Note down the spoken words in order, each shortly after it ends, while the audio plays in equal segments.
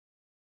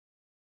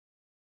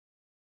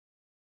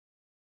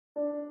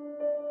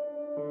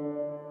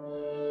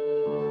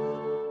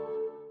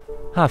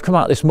I've come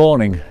out this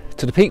morning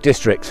to the Peak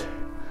District.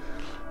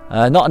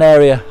 Not an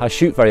area I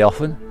shoot very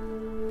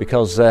often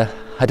because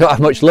I don't have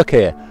much luck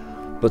here,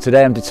 but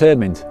today I'm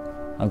determined.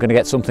 I'm going to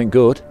get something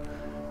good.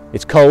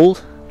 It's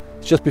cold,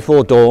 it's just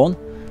before dawn,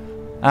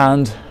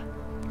 and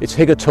it's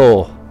Higger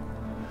Tor,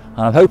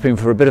 and I'm hoping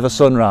for a bit of a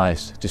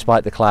sunrise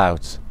despite the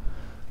clouds.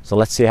 So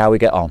let's see how we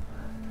get on.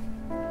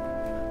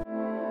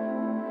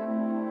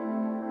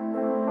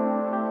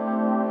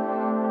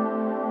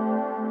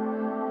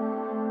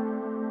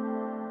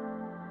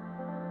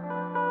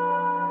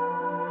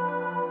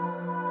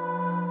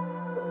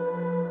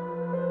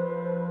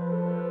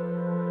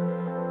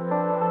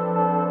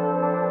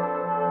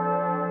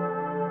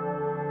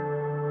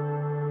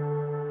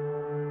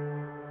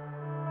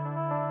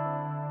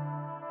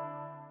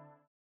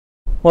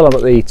 Well, I'm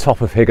at the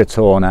top of Higger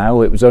Tor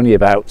now. It was only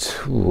about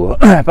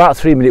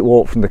 3-minute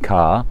walk from the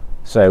car,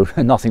 so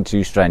nothing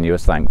too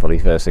strenuous, thankfully,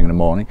 first thing in the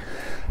morning.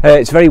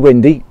 It's very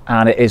windy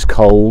and it is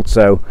cold,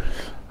 so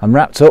I'm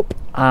wrapped up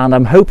and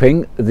I'm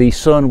hoping the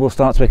sun will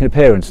start to make an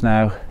appearance.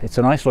 Now, it's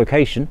a nice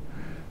location.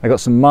 I've got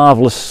some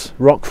marvellous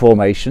rock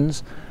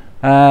formations,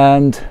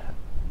 and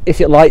if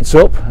it lights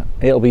up,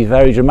 it'll be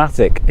very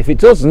dramatic. If it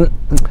doesn't,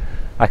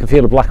 I can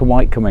feel the black and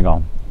white coming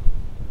on.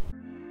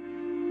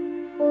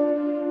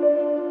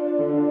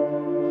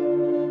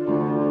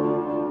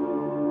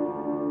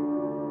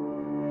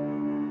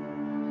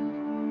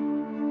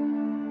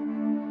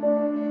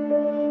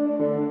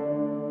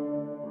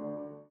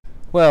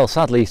 Well,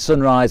 sadly,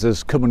 sunrise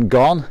has come and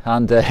gone,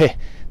 and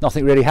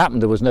nothing really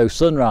happened. There was no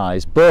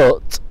sunrise,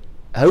 but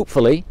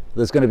hopefully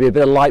there's going to be a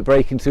bit of light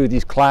breaking through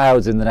these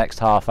clouds in the next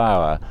half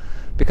hour,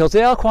 because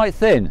they are quite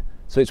thin,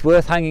 so it's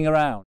worth hanging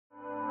around.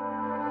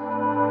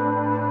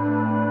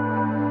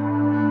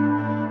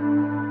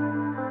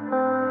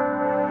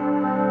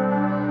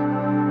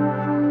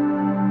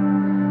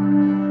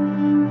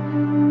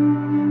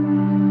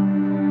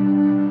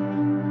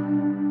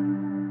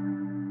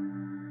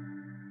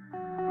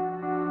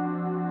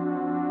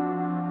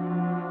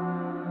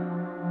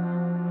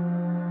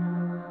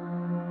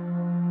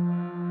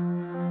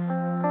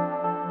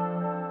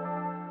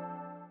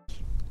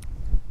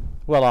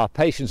 Well, our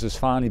patience has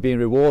finally been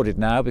rewarded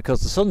now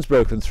because the sun's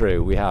broken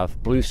through. We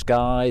have blue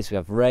skies, we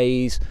have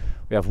rays,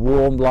 we have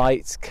warm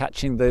light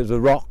catching the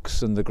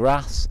rocks and the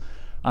grass,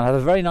 and I have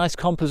a very nice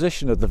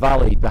composition of the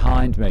valley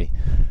behind me.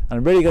 And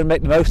I'm really going to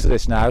make the most of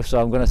this now,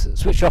 so I'm going to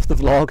switch off the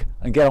vlog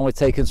and get on with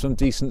taking some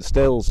decent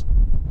stills.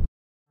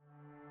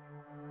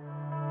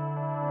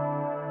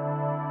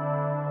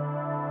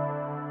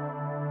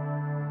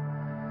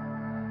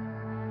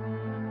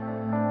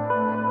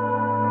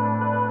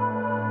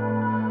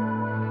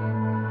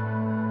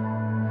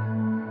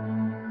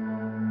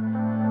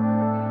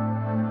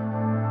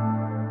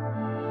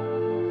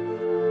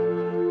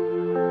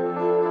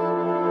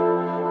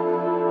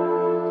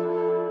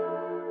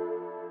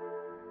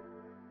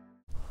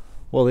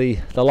 Well,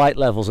 the light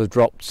levels have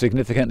dropped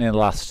significantly in the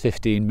last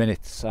 15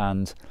 minutes,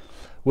 and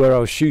where I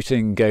was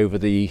shooting over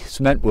the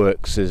cement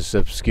works is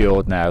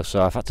obscured now,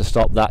 so I've had to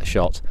stop that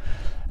shot.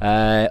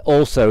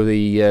 Also,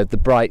 the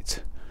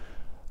bright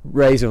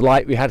rays of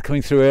light we had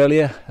coming through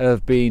earlier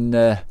have been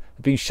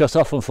shut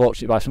off,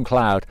 unfortunately, by some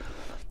cloud.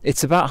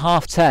 It's about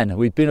 10:30.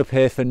 We've been up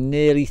here for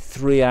nearly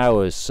 3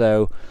 hours,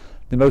 so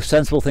the most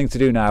sensible thing to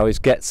do now is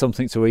get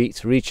something to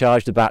eat,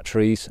 recharge the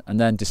batteries, and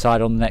then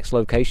decide on the next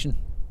location.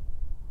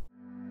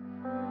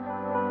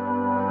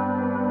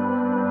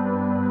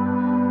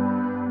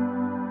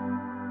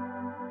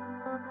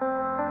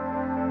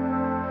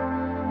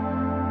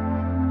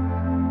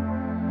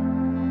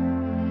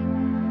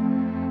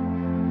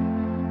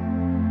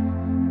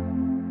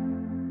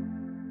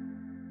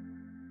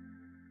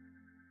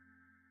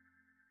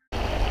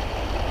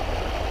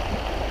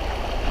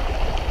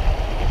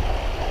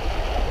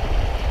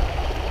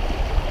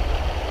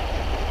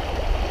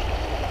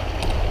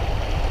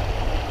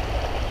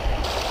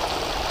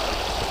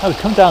 Now we've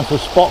come down to a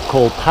spot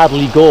called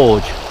Padley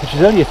Gorge, which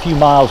is only a few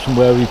miles from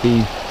where we've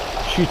been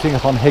shooting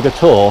up on Higger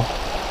Tor.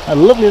 A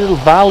lovely little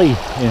valley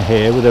in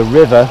here with a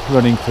river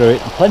running through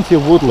it and plenty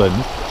of woodland.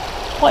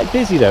 It's quite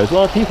busy though, there's a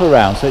lot of people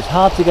around, so it's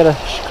hard to get a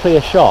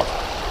clear shot.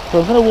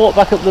 So I'm going to walk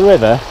back up the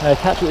river,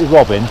 catch up with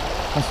Robin,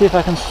 and see if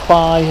I can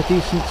spy a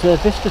decent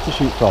vista to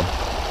shoot from.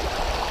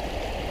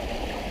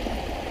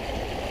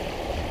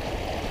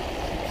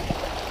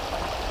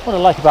 What I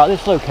like about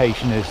this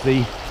location is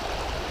the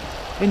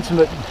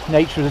intimate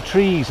nature of the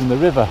trees and the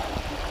river.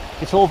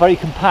 It's all very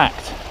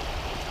compact,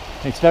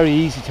 it's very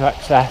easy to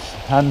access,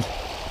 and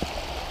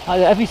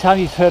every time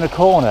you turn a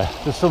corner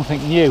there's something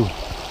new.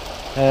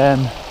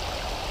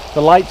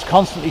 The light's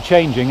constantly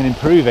changing and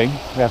improving.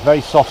 We have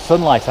very soft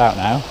sunlight out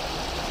now,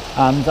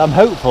 and I'm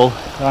hopeful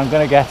that I'm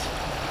going to get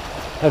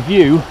a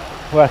view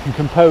where I can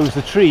compose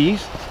the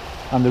trees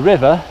and the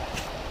river,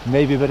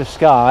 maybe a bit of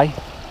sky,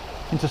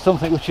 into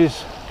something which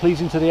is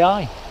pleasing to the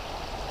eye.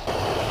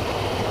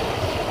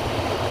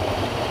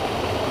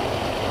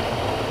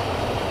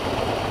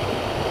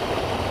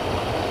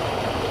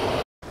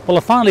 Well,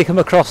 I finally come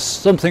across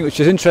something which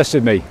has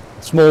interested me.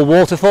 A small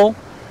waterfall.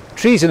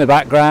 trees in the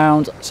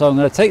background, so I'm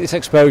going to take this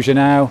exposure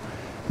now,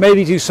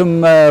 maybe do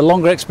some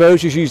longer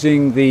exposures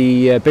using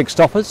the big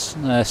stoppers,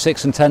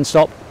 6 and 10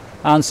 stop,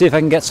 and see if I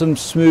can get some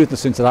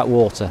smoothness into that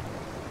water.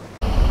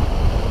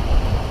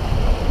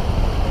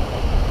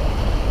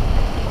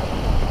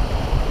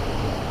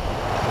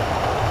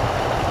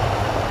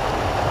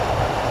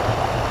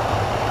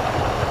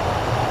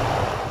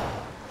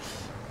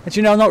 And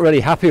you know, I'm not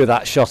really happy with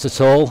that shot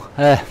at all.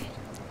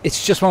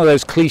 It's just one of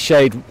those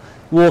cliched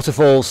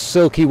waterfalls,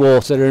 silky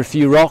water, and a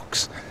few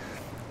rocks.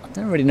 I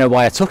don't really know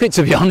why I took it,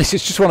 to be honest.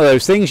 It's just one of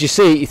those things, you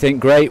see it, you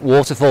think, great,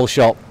 waterfall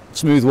shot,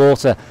 smooth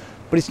water,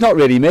 but it's not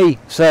really me.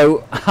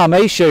 So I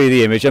may show you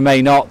the image, I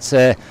may not,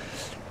 don't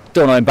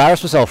want to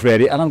embarrass myself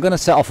really, and I'm going to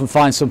set off and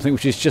find something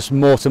which is just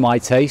more to my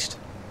taste.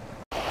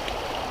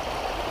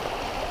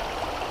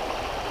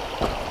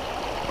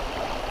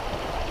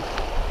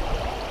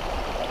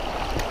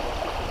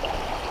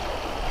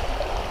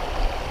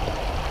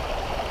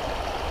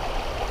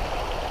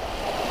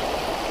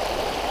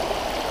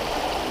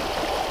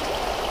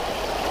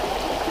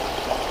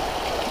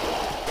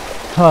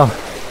 Oh,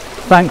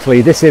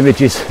 thankfully this image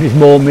is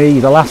more me.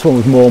 The last one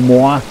was more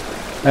moi.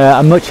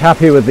 I'm much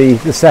happier with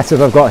the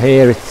setup I've got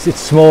here. It's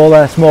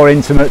smaller, it's more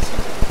intimate,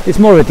 it's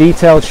more of a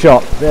detailed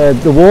shot.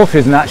 The water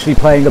isn't actually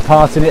playing a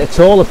part in it at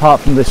all, apart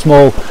from the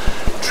small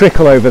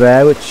trickle over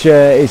there, which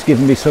is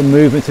giving me some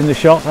movement in the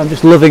shot. I'm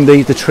just loving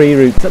the tree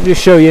roots. Let me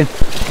just show you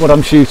what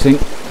I'm shooting.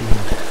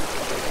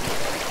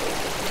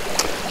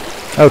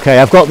 Okay,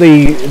 I've got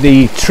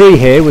the tree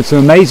here with some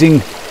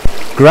amazing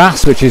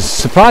grass, which is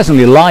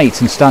surprisingly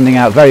light and standing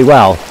out very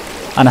well,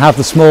 and I have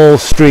the small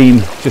stream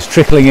just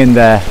trickling in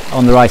there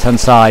on the right hand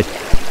side.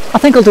 I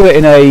think I'll do it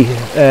in a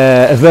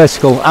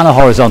vertical and a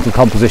horizontal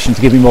composition to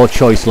give me more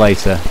choice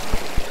later.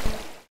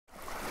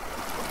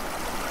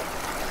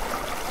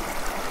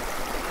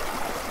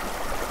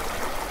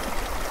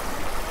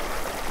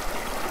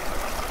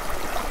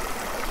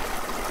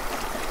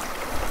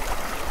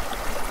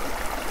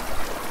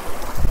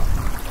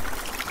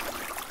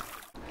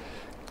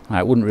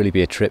 It wouldn't really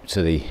be a trip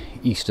to the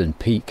Eastern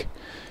Peak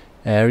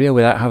area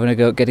without having a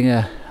go at getting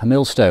a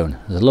millstone.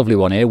 There's a lovely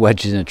one here,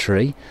 wedged in a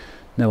tree.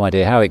 No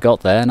idea how it got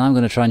there, and I'm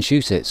going to try and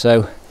shoot it.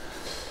 So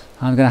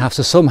I'm going to have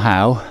to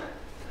somehow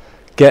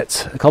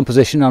get a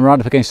composition. I'm right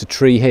up against a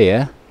tree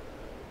here.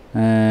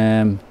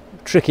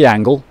 Tricky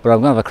angle, but I'm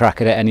going to have a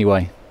crack at it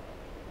anyway.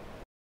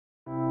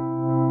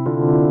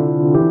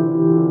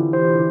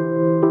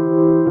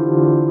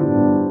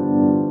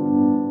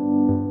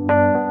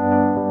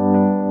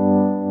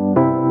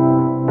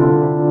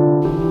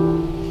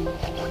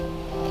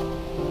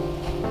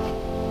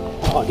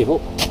 Give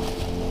up.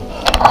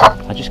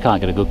 I just can't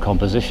get a good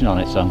composition on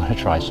it, so I'm going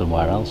to try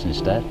somewhere else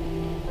instead.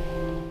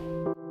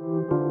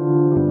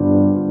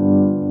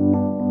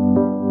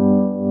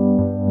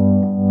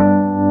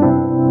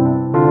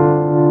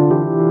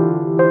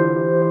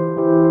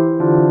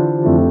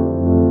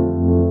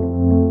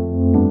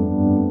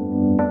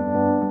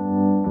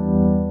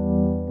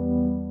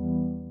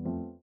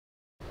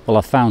 Well,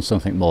 I've found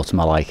something more to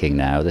my liking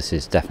now. This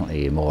is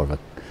definitely more of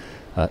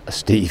a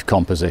Steve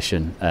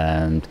composition,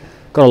 and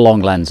got a long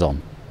lens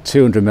on,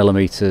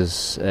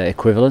 200mm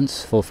equivalent,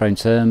 full frame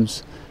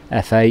terms,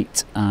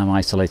 f8. I'm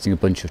isolating a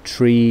bunch of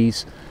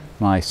trees.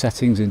 My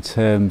settings in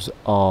terms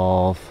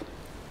of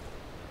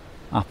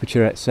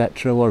aperture,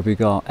 etc. What have we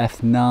got?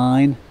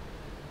 f9,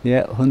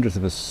 yeah,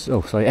 f9,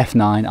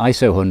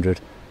 ISO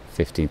 100,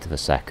 15th of a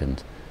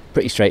second.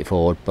 Pretty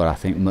straightforward, but I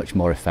think much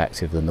more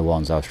effective than the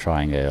ones I was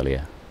trying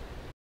earlier.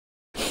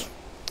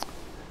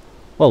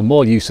 Well,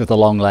 more use of the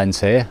long lens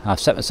here. I've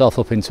set myself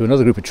up into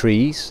another group of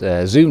trees,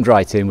 zoomed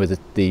right in with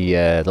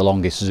the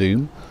longest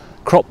zoom,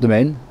 cropped them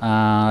in,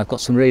 and I've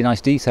got some really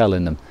nice detail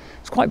in them.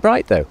 It's quite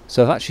bright though,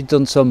 so I've actually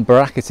done some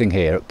bracketing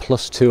here at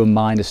 +2 and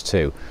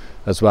 -2,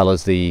 as well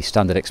as the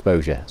standard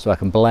exposure, so I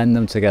can blend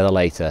them together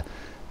later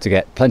to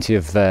get plenty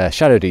of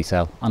shadow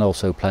detail and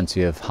also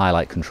plenty of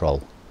highlight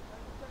control.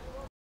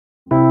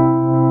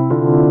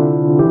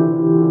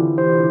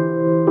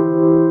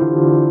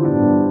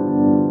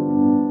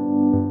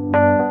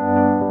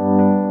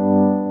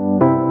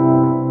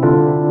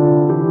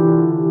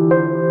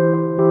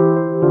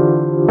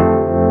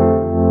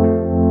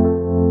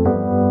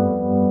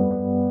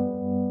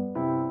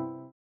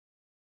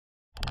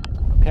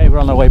 We're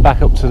on our way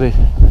back up to the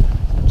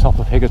top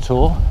of Higger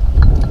Tor.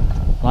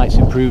 Lights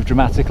improved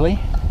dramatically.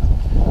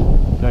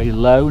 Very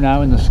low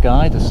now in the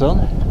sky, the sun.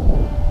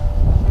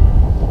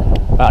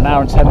 About an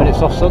hour and 10 minutes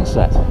off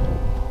sunset.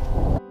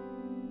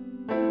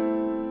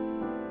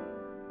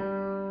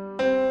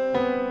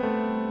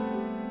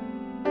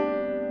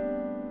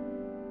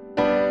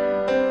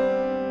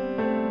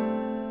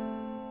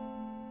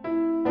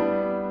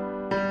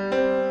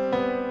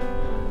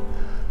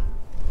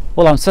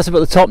 Well, I'm set up at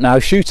the top now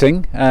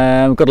shooting.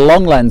 I've got a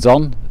long lens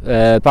on,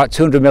 about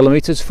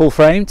 200mm full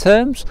frame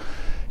terms,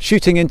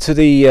 shooting into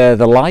the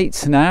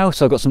light now,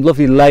 so I've got some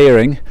lovely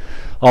layering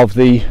of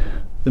the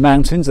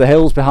mountains, the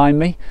hills behind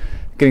me,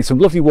 getting some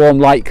lovely warm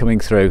light coming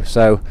through.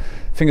 So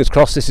fingers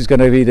crossed this is going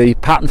to be the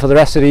pattern for the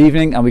rest of the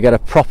evening and we get a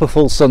proper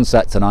full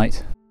sunset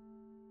tonight.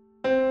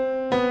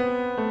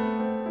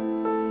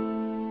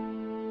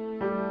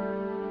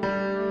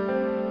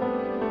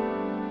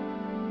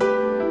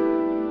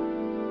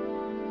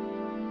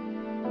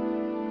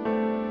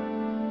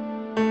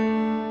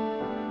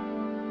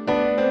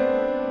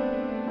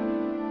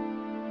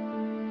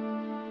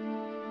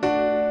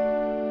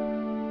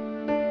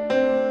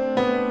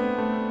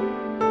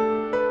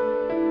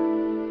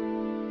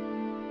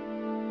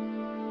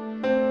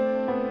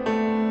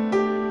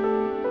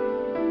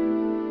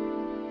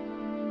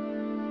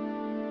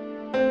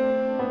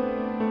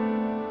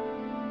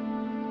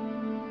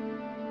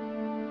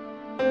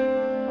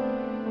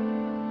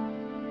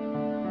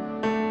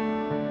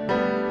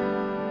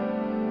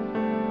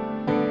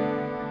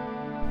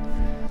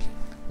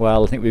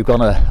 Well, I think we've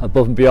gone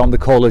above and beyond the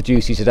call of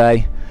duty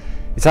today.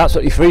 It's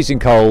absolutely freezing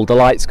cold, the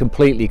light's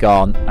completely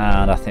gone,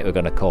 and I think we're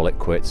going to call it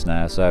quits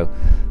now. So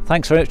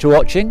thanks very much for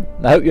watching.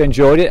 I hope you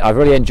enjoyed it. I've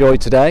really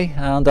enjoyed today,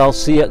 and I'll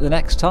see you at the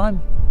next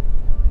time.